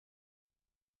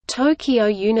Tokyo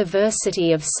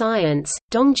University of Science,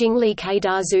 Dongjingli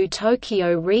Keidazu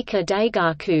Tokyo Rika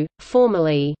Daigaku,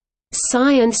 formerly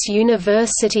Science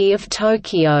University of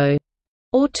Tokyo,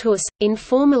 or TUS,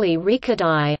 informally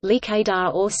Rikadai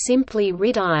Likadar or simply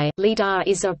Ridai Lidar,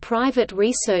 is a private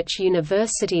research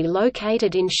university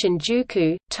located in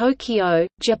Shinjuku, Tokyo,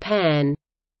 Japan.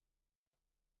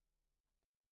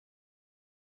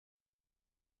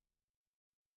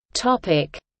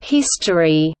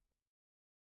 History.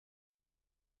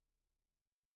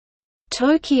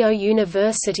 Tokyo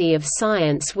University of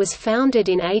Science was founded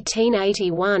in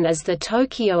 1881 as the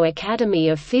Tokyo Academy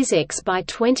of Physics by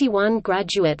 21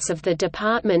 graduates of the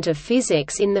Department of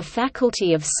Physics in the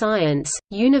Faculty of Science,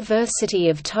 University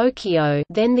of Tokyo,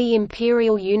 then the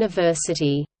Imperial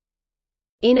University.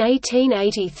 In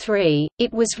 1883,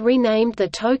 it was renamed the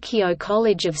Tokyo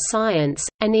College of Science,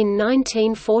 and in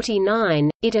 1949,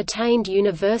 it attained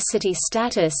university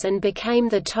status and became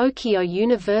the Tokyo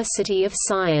University of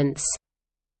Science.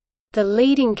 The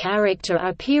leading character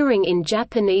appearing in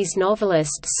Japanese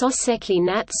novelist Soseki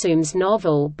Natsume's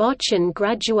novel Bochin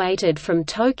graduated from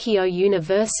Tokyo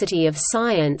University of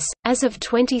Science. As of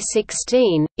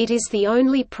 2016, it is the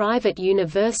only private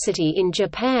university in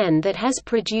Japan that has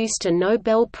produced a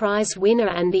Nobel Prize winner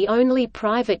and the only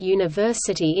private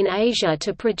university in Asia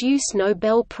to produce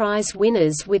Nobel Prize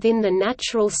winners within the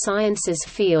natural sciences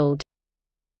field.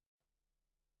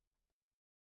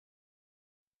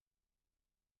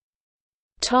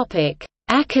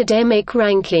 Academic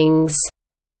rankings.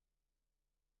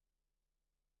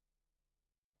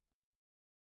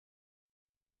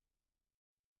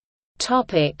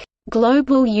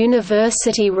 Global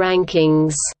university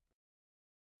rankings.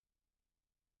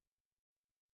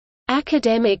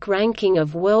 Academic ranking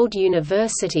of world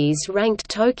universities ranked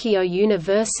Tokyo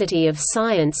University of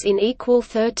Science in equal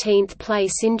 13th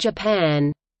place in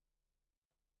Japan.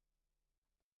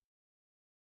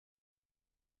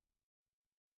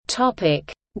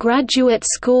 Graduate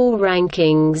school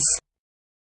rankings.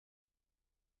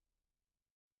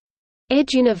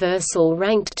 EdUniversal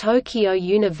ranked Tokyo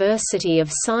University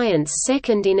of Science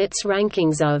second in its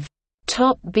rankings of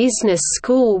top business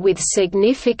school with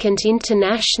significant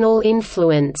international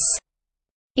influence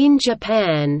in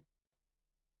Japan.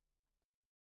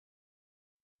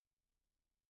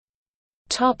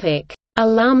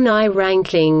 Alumni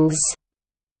rankings.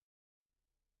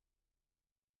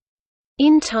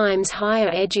 In Times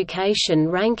Higher Education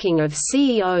ranking of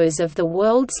CEOs of the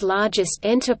world's largest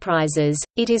enterprises,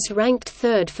 it is ranked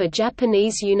third for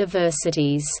Japanese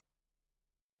universities.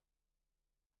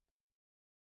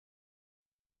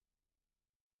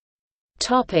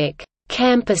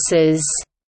 Campuses.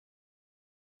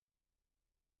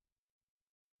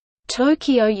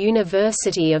 Tokyo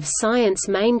University of Science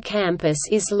main campus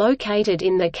is located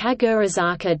in the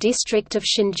Kagurazaka district of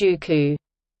Shinjuku.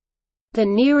 The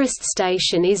nearest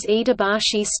station is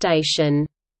Iidabashi Station.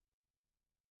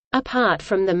 Apart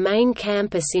from the main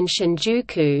campus in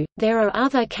Shinjuku, there are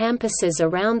other campuses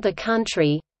around the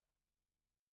country.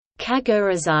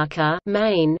 Kagurazaka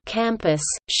main campus,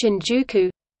 Shinjuku.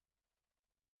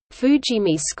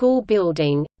 Fujimi School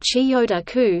Building,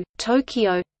 Chiyoda-ku,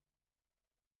 Tokyo.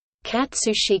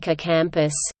 Katsushika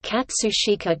Campus,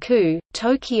 Katsushika-ku,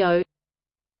 Tokyo.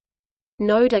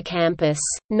 Noda Campus,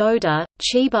 Noda,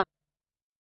 Chiba.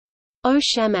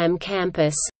 Oshamam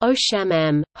Campus,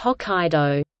 Oshamam,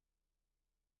 Hokkaido.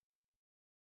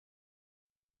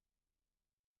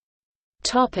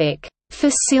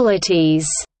 Facilities.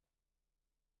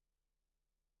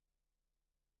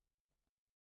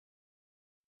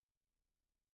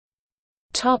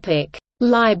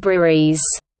 Libraries.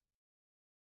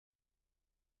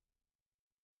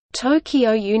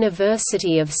 Tokyo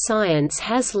University of Science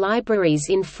has libraries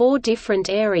in 4 different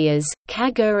areas: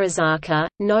 Kagurazaka,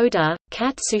 Noda,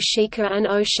 Katsushika and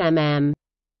Oshamam.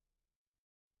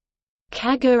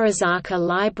 Kagurazaka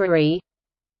Library,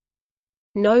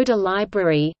 Noda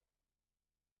Library,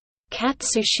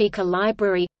 Katsushika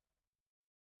Library,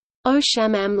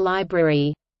 Oshamam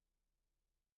Library.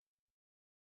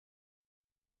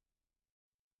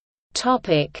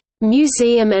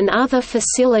 Museum and other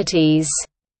facilities.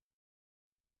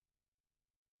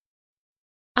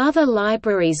 Other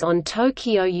libraries on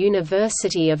Tokyo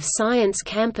University of Science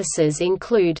campuses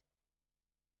include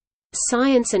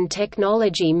Science and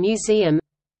Technology Museum,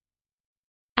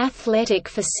 Athletic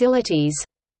Facilities,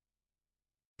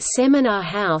 Seminar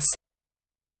House,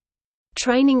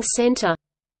 Training Center,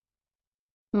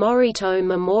 Morito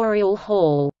Memorial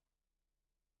Hall.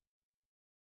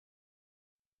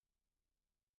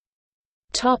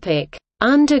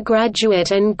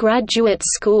 Undergraduate and graduate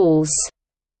schools.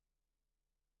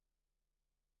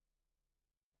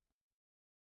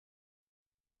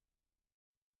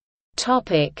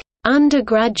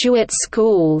 Undergraduate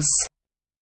schools.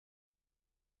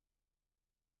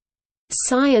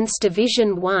 Science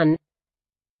Division 1,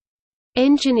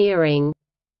 Engineering,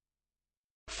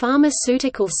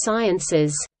 Pharmaceutical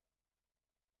Sciences,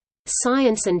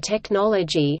 Science and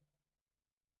Technology,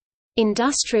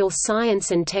 Industrial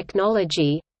Science and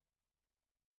Technology,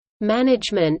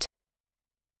 Management,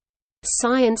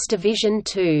 Science Division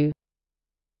 2.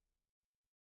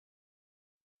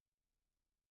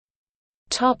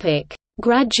 Topic: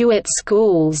 Graduate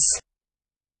schools.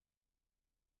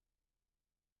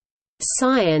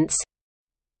 Science,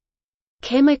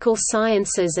 Chemical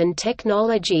Sciences and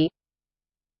Technology,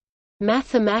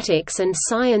 Mathematics and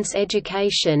Science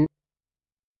Education,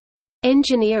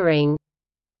 Engineering,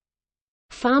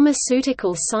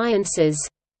 Pharmaceutical Sciences,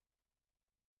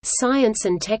 Science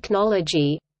and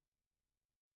Technology,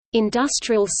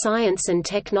 Industrial Science and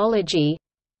Technology,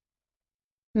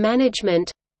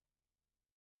 Management,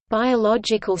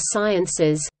 Biological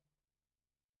Sciences,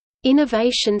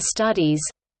 Innovation Studies,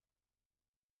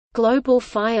 Global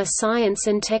Fire Science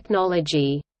and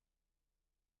Technology.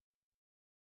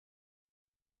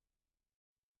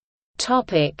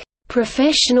 Topic: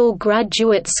 Professional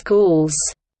graduate schools.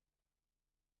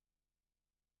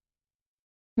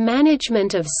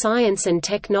 Management of Science and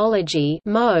Technology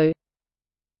 (MO),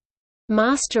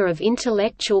 Master of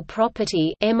Intellectual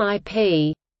Property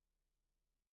 (MIP).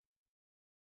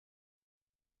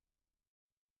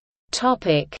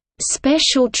 Topic: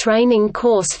 Special training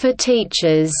course for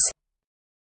teachers.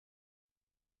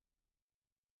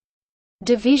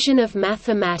 Division of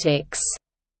Mathematics.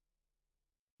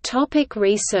 Topic: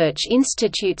 Research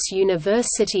Institutes.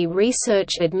 University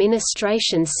Research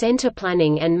Administration Center.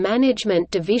 Planning and Management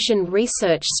Division.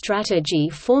 Research Strategy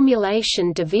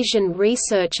Formulation Division.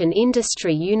 Research and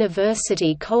Industry.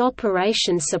 University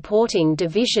Cooperation Supporting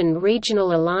Division.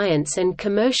 Regional Alliance and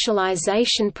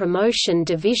Commercialization Promotion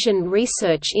Division.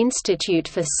 Research Institute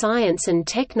for Science and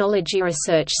Technology.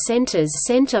 Research Centers.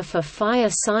 Center for Fire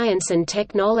Science and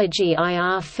Technology.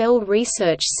 IR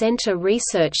Research Center.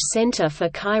 Research Center for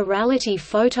Chirality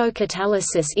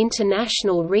Photocatalysis.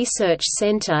 International Research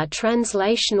Center.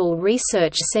 Translational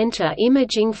Research Center.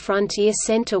 Imaging Frontier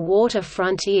Center. Water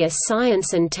Frontier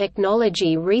Science and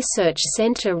Technology Research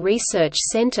Center. Research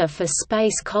Center for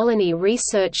Space Colony.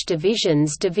 Research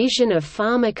Divisions. Division of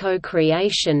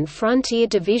Pharmaco-Creation. Frontier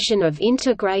Division of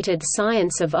Integrated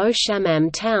Science of Oshamam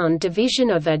Town.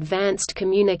 Division of Advanced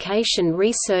Communication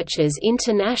Researchers.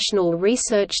 International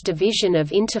Research Division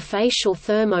of Interfacial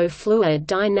Thermofluid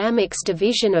Dynamics.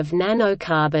 Division of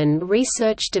Nanocarbon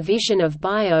Research. Division of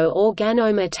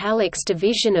Bio-Organometallics.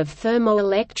 Division of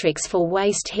Thermoelectrics for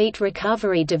Waste Heat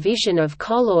Recovery. Division of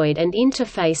Colloid and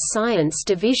Interface Science.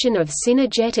 Division of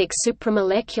Synergetic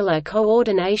Supramolecular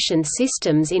Coordination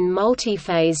Systems in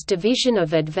Multiphase. Division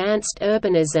of Advanced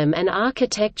Urbanism and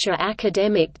Architecture.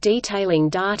 Academic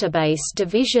Detailing Database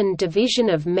Division. Division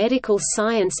of Medical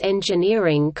Science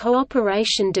Engineering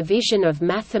Cooperation. Division of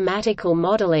Mathematical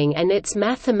Modeling and its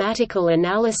Mathematical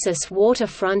Analysis. Water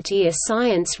Frontier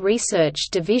Science Research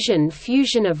Division.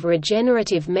 Fusion of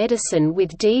Regenerative Medicine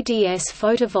with DDS.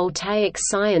 Photovoltaic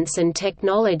Science and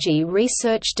Technology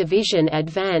Research Division.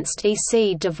 Advanced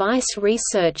EC Device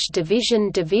Research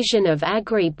Division. Division of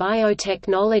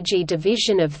Agri-Biotechnology.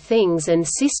 Division of Things and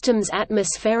Systems.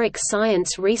 Atmospheric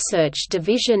Science Research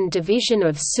Division. Division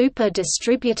of Super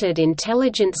Distributed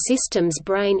Intelligent Systems.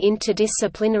 Brain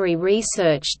Interdisciplinary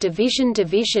Research Division.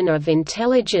 Division of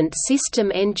Intelligent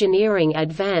System Engineering.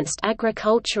 Advanced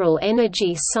Agricultural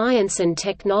Energy Science and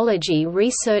Technology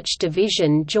Research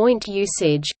Division. Joint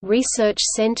Usage Research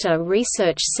Center.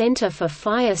 Research Center for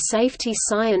Fire Safety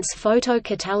Science.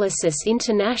 Photocatalysis.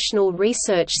 International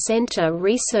Research Center.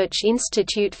 Research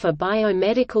Institute for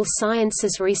Biomedical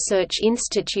Sciences. Research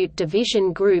Institute.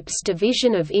 Division Groups.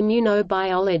 Division of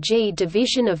Immunobiology.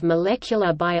 Division of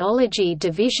Molecular Biology.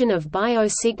 Division of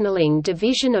Biosignaling.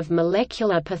 Division of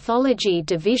Molecular Pathology.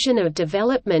 Division of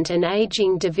Development and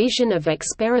Aging. Division of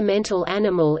Experimental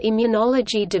Animal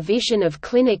Immunology. Division of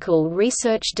Clinical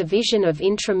Research. Division of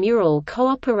Intramural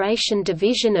Cooperation.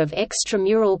 Division of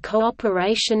Extramural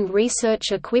Cooperation.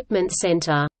 Research Equipment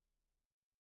Center.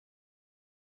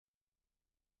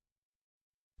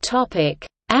 Topic: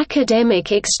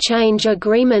 Academic exchange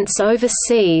agreements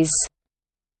overseas.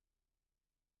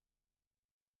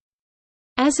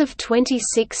 As of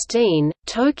 2016,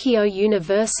 Tokyo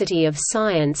University of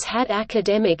Science had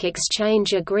academic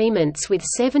exchange agreements with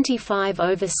 75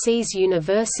 overseas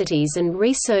universities and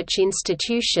research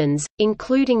institutions,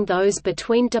 including those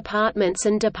between departments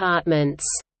and departments.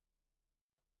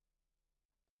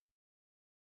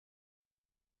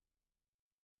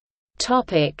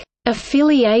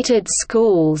 Affiliated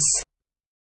schools.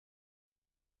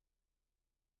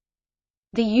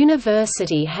 The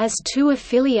university has two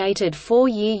affiliated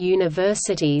four-year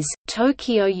universities,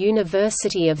 Tokyo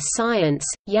University of Science,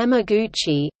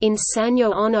 Yamaguchi, in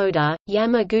Sanyo Onoda,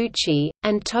 Yamaguchi,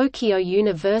 and Tokyo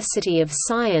University of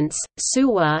Science,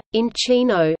 Suwa, in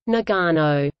Chino,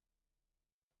 Nagano.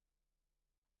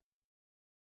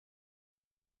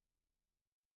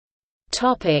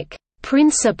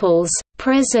 Principals,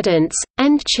 presidents,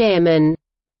 and chairmen.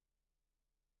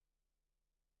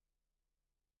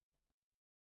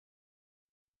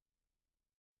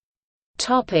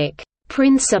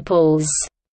 Principals: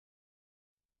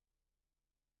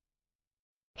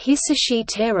 Hisashi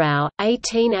Terao,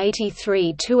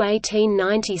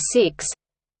 1883–1896.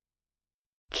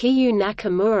 Kiyu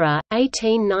Nakamura,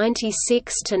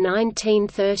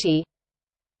 1896–1930.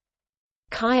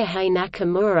 Kyohei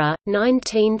Nakamura,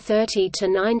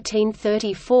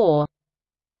 1930–1934.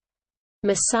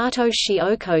 Masato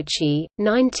Shiokochi,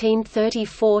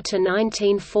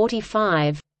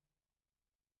 1934–1945.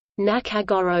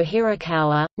 Nakagoro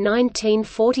Hirakawa,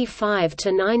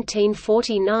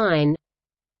 1945–1949.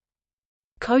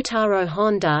 Kotaro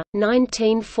Honda,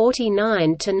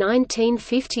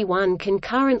 1949–1951,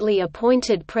 concurrently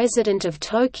appointed President of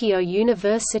Tokyo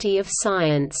University of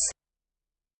Science.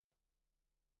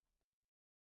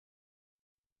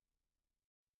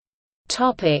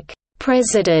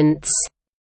 Presidents: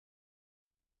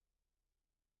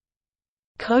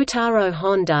 Kotaro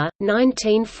Honda,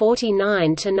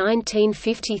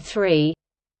 1949–1953.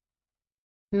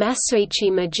 Masuichi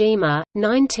Majima,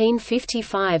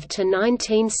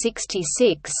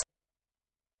 1955–1966.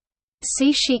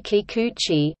 Seishi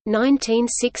Kikuchi,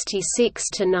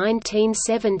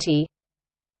 1966–1970.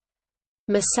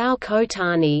 Masao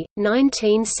Kotani,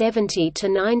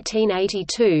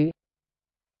 1970–1982.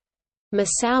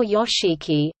 Masao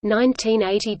Yoshiki,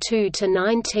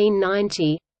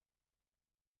 1982–1990.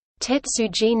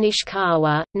 Tetsuji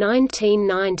Nishikawa,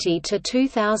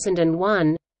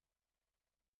 1990–2001.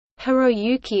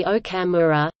 Hiroyuki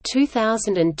Okamura,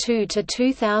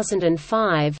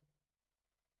 2002–2005.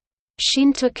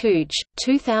 Shin Takuchi,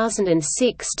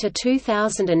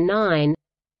 2006–2009.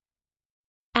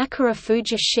 Akira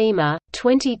Fujishima,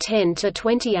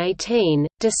 2010–2018,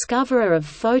 discoverer of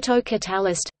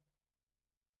photocatalyst.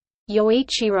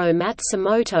 Yoichiro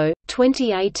Matsumoto,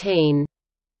 2018.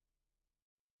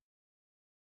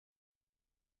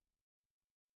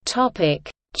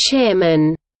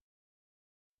 Chairman: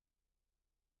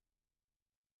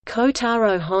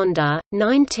 Kotaro Honda,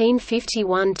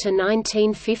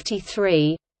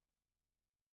 1951–1953.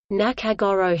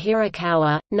 Nakagoro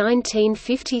Hirakawa,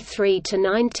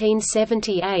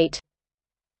 1953–1978.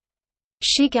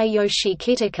 Shigeyoshi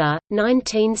Kitaka,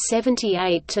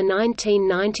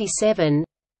 1978–1997.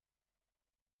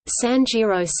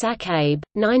 Sanjiro Sakabe,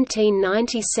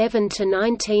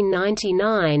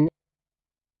 1997–1999.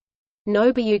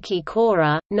 Nobuyuki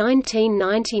Kora,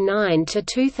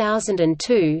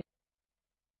 1999–2002.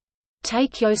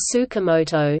 Taikyo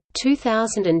Tsukamoto,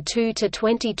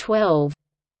 2002–2012.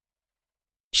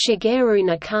 Shigeru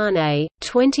Nakane,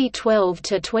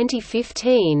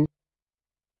 2012–2015.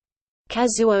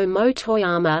 Kazuo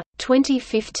Motoyama,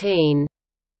 2015.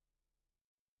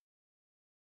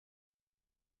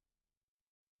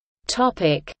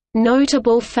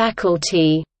 Notable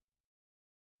faculty: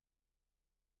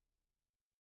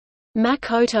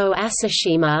 Makoto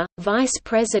Asashima, Vice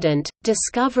President,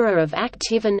 discoverer of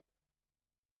activin.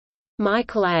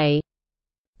 Michael A.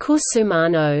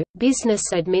 Kusumano,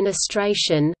 Business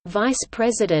Administration, Vice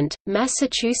President,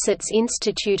 Massachusetts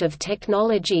Institute of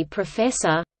Technology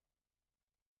Professor.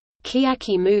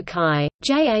 Kiyaki Mukai,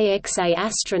 JAXA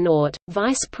astronaut,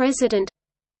 Vice President.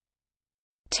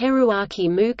 Teruaki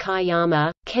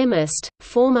Mukayama, chemist,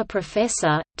 former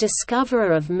professor,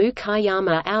 discoverer of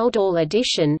Mukayama aldol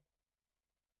addition.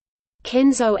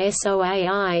 Kenzo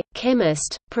Soai,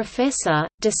 chemist, professor,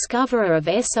 discoverer of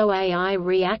Soai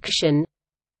reaction.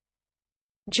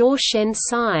 Joshen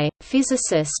Sai,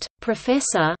 physicist,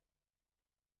 professor.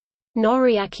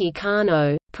 Noriaki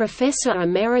Kano, professor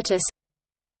emeritus.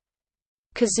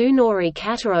 Kazunori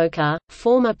Kataoka,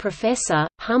 former professor,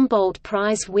 Humboldt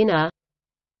Prize winner.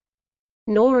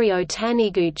 Norio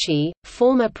Taniguchi,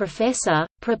 former professor,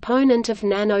 proponent of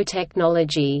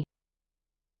nanotechnology.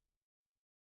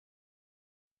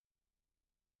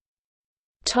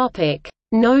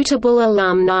 Notable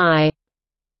alumni.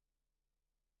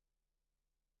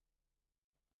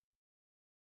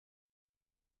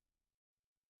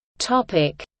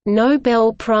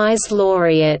 Nobel Prize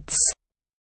laureates.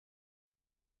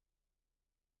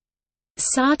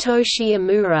 Satoshi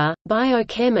Omura,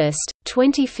 biochemist,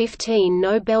 2015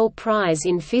 Nobel Prize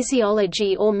in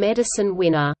Physiology or Medicine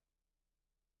winner.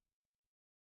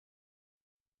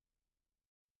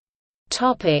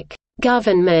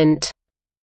 Government.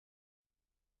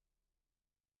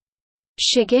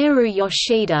 Shigeru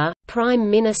Yoshida, Prime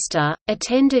Minister,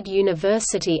 attended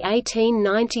university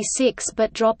 1896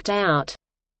 but dropped out.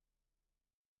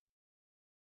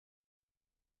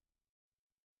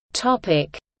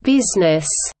 Business.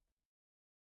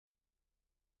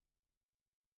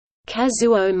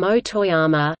 Kazuo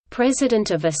Motoyama,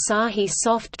 President of Asahi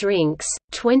Soft Drinks,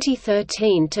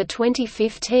 2013 to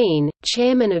 2015,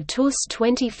 Chairman of TUS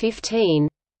 2015.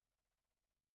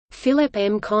 Philip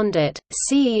M. Condit,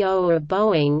 CEO of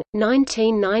Boeing,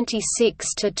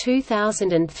 1996 to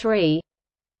 2003.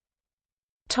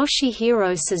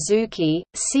 Toshihiro Suzuki,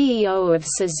 CEO of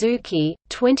Suzuki,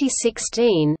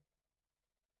 2016.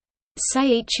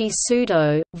 Seiichi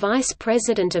Sudo, Vice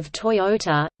President of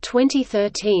Toyota,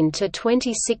 2013 to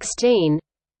 2016.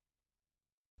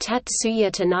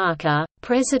 Tatsuya Tanaka,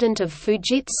 President of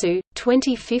Fujitsu,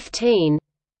 2015.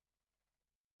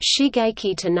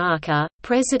 Shigeki Tanaka,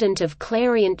 President of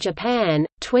Clariant Japan,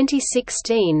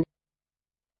 2016.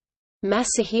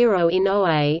 Masahiro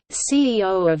Inoue,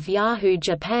 CEO of Yahoo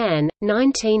Japan,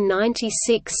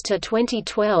 1996 to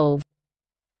 2012.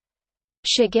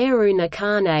 Shigeru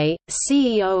Nakane,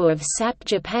 CEO of SAP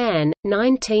Japan,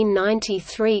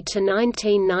 1993 to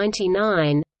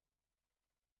 1999.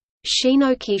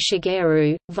 Shinoki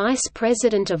Shigeru, Vice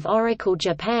President of Oracle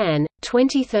Japan,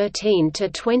 2013 to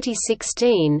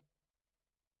 2016.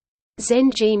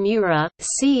 Zenji Miura,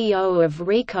 CEO of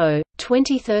Ricoh,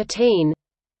 2013.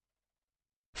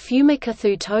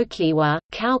 Fumikatsu Tokiwa,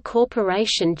 Kao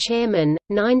Corporation Chairman,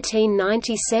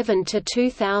 1997 to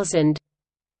 2000.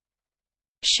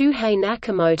 Shuhei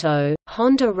Nakamoto,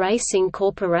 Honda Racing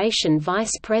Corporation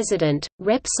Vice President,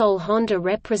 Repsol Honda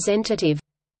Representative.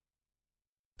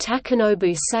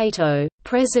 Takanobu Sato,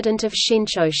 President of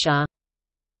Shinchosha.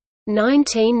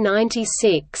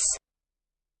 1996.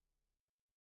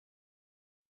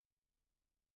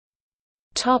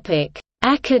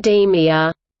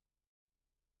 Academia.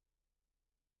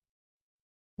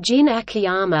 Jin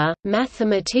Akiyama,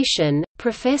 mathematician,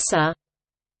 professor.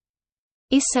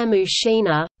 Isamu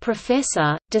Shina,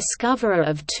 professor, discoverer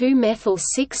of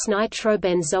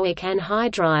 2-methyl-6-nitrobenzoic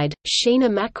anhydride, Shina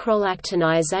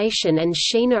macrolactonization and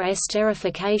Shina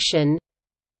esterification.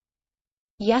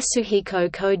 Yasuhiko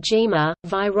Kojima,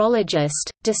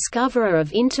 virologist, discoverer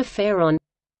of interferon.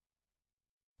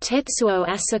 Tetsuo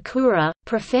Asakura,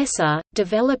 professor,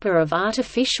 developer of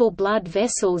artificial blood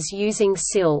vessels using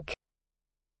silk.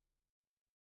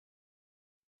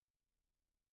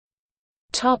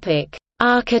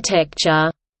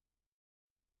 Architecture.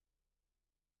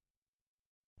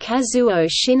 Kazuo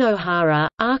Shinohara,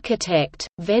 architect,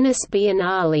 Venice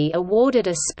Biennale awarded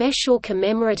a special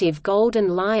commemorative Golden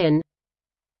Lion.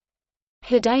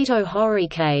 Hideto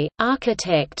Horike,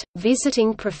 architect,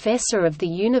 visiting professor of the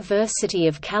University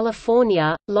of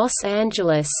California, Los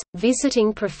Angeles,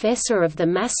 visiting professor of the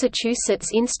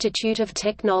Massachusetts Institute of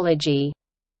Technology.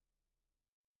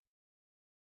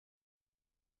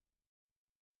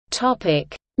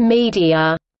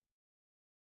 Media.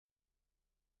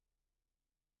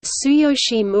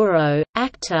 Tsuyoshi Muro,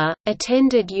 actor,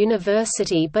 attended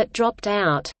university but dropped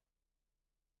out.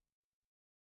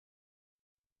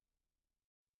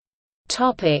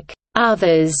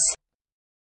 Others.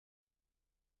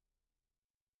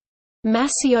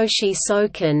 Masayoshi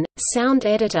Soken, sound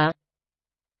editor.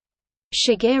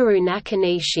 Shigeru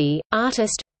Nakanishi,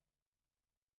 artist.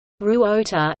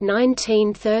 Ruota,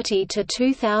 1930 to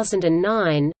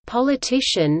 2009,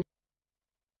 politician.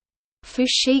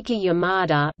 Fushigi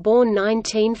Yamada, born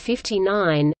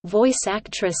 1959, voice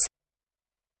actress.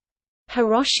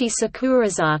 Hiroshi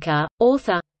Sakurazaka,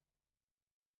 author.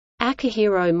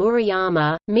 Akihiro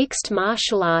Murayama, mixed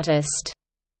martial artist.